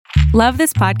Love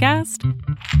this podcast?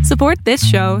 Support this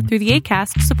show through the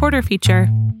Acast supporter feature.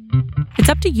 It's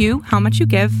up to you how much you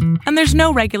give, and there's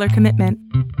no regular commitment.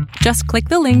 Just click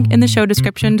the link in the show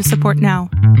description to support now.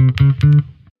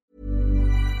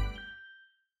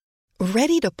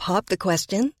 Ready to pop the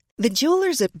question? The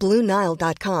jewelers at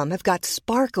BlueNile.com have got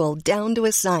sparkle down to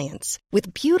a science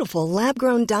with beautiful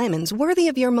lab-grown diamonds worthy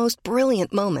of your most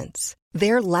brilliant moments.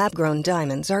 Their lab-grown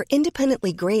diamonds are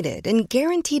independently graded and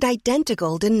guaranteed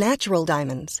identical to natural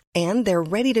diamonds, and they're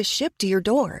ready to ship to your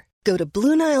door. Go to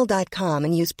BlueNile.com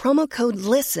and use promo code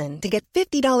LISTEN to get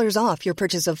 $50 off your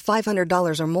purchase of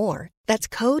 $500 or more. That's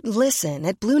code LISTEN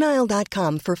at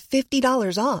BlueNile.com for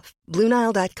 $50 off.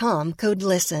 BlueNile.com, code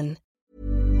LISTEN.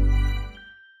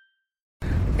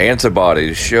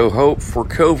 Antibodies show hope for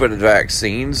COVID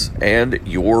vaccines and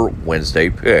your Wednesday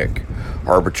pick.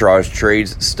 Arbitrage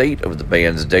Trade's State of the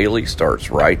Bands Daily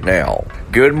starts right now.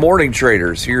 Good morning,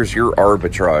 traders. Here's your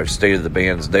Arbitrage State of the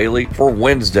Bands Daily for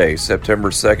Wednesday,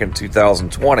 September 2nd,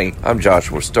 2020. I'm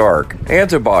Joshua Stark.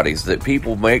 Antibodies that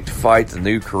people make to fight the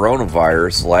new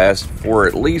coronavirus last for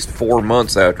at least 4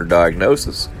 months after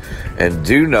diagnosis and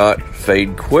do not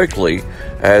fade quickly,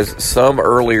 as some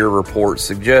earlier reports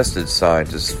suggested,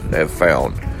 scientists have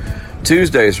found.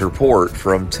 Tuesday's report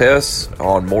from tests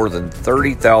on more than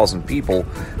 30,000 people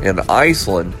in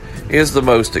Iceland is the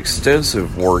most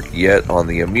extensive work yet on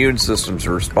the immune system's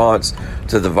response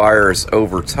to the virus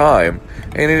over time,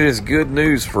 and it is good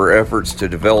news for efforts to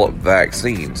develop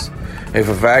vaccines. If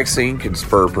a vaccine can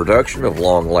spur production of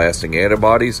long-lasting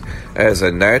antibodies, as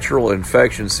a natural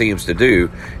infection seems to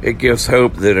do, it gives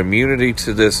hope that immunity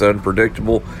to this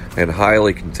unpredictable and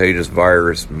highly contagious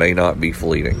virus may not be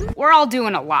fleeting. We're all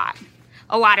doing a lot.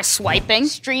 A lot of swiping,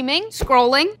 streaming,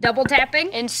 scrolling, double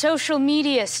tapping, and social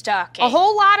media stalking. A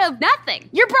whole lot of nothing.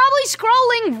 You're probably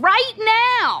scrolling right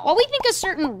now. While we think a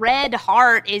certain red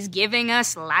heart is giving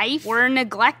us life, we're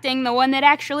neglecting the one that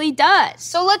actually does.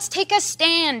 So let's take a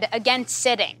stand against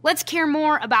sitting. Let's care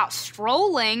more about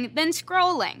strolling than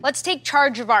scrolling. Let's take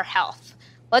charge of our health.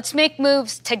 Let's make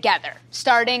moves together,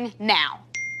 starting now.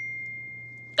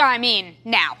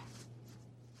 Now.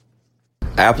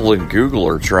 Apple and Google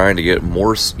are trying to get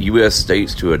more U.S.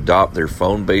 states to adopt their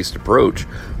phone-based approach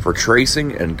for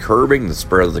tracing and curbing the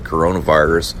spread of the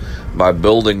coronavirus by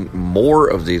building more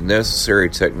of the necessary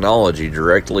technology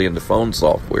directly into phone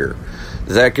software.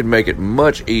 That could make it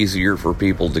much easier for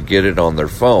people to get it on their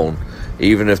phone,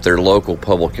 even if their local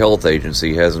public health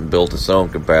agency hasn't built its own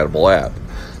compatible app.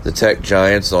 The tech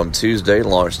giants on Tuesday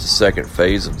launched the second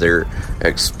phase of their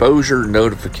exposure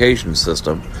notification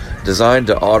system, designed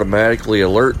to automatically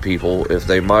alert people if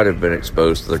they might have been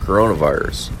exposed to the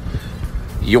coronavirus.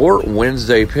 Your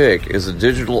Wednesday Pick is a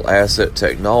digital asset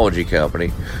technology company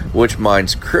which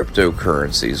mines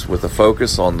cryptocurrencies with a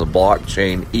focus on the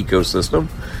blockchain ecosystem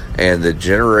and the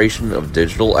generation of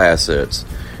digital assets.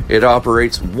 It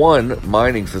operates one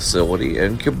mining facility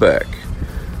in Quebec.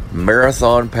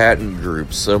 Marathon Patent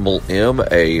Group, symbol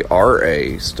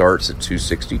MARA, starts at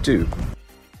 262.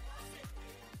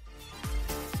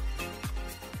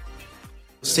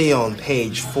 See on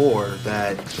page 4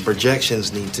 that the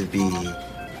projections need to be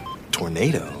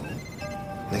tornado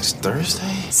next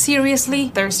Thursday. Seriously?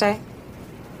 Thursday?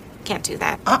 Can't do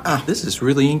that. This is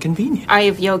really inconvenient. I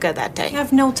have yoga that day. I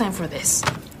have no time for this.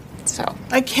 So.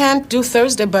 I can't do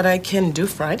Thursday, but I can do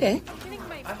Friday.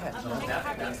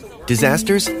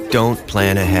 Disasters don't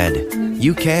plan ahead.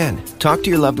 You can. Talk to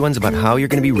your loved ones about how you're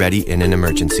going to be ready in an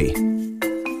emergency.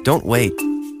 Don't wait.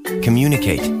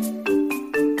 Communicate.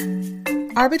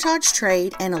 Arbitrage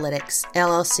Trade Analytics,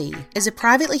 LLC, is a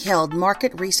privately held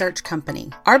market research company.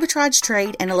 Arbitrage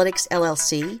Trade Analytics,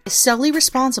 LLC, is solely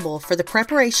responsible for the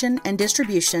preparation and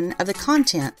distribution of the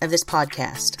content of this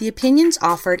podcast. The opinions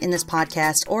offered in this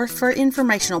podcast are for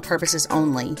informational purposes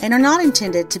only and are not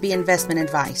intended to be investment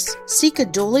advice. Seek a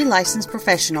duly licensed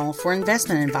professional for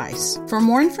investment advice. For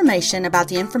more information about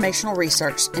the informational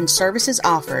research and services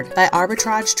offered by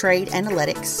Arbitrage Trade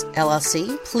Analytics,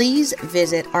 LLC, please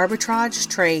visit arbitragetrade.com.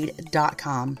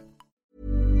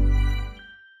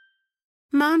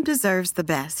 Mom deserves the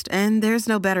best, and there's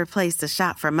no better place to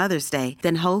shop for Mother's Day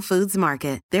than Whole Foods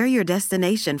Market. They're your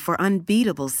destination for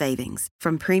unbeatable savings,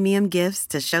 from premium gifts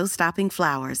to show-stopping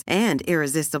flowers and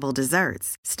irresistible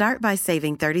desserts. Start by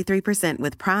saving 33%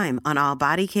 with Prime on all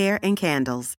body care and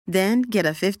candles. Then get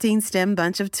a 15-stem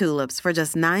bunch of tulips for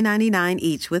just $9.99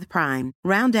 each with Prime.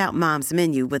 Round out Mom's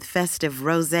menu with festive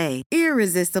rosé,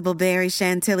 irresistible berry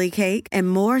chantilly cake, and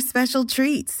more special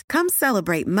treats. Come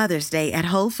celebrate Mother's Day at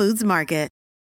Whole Foods Market.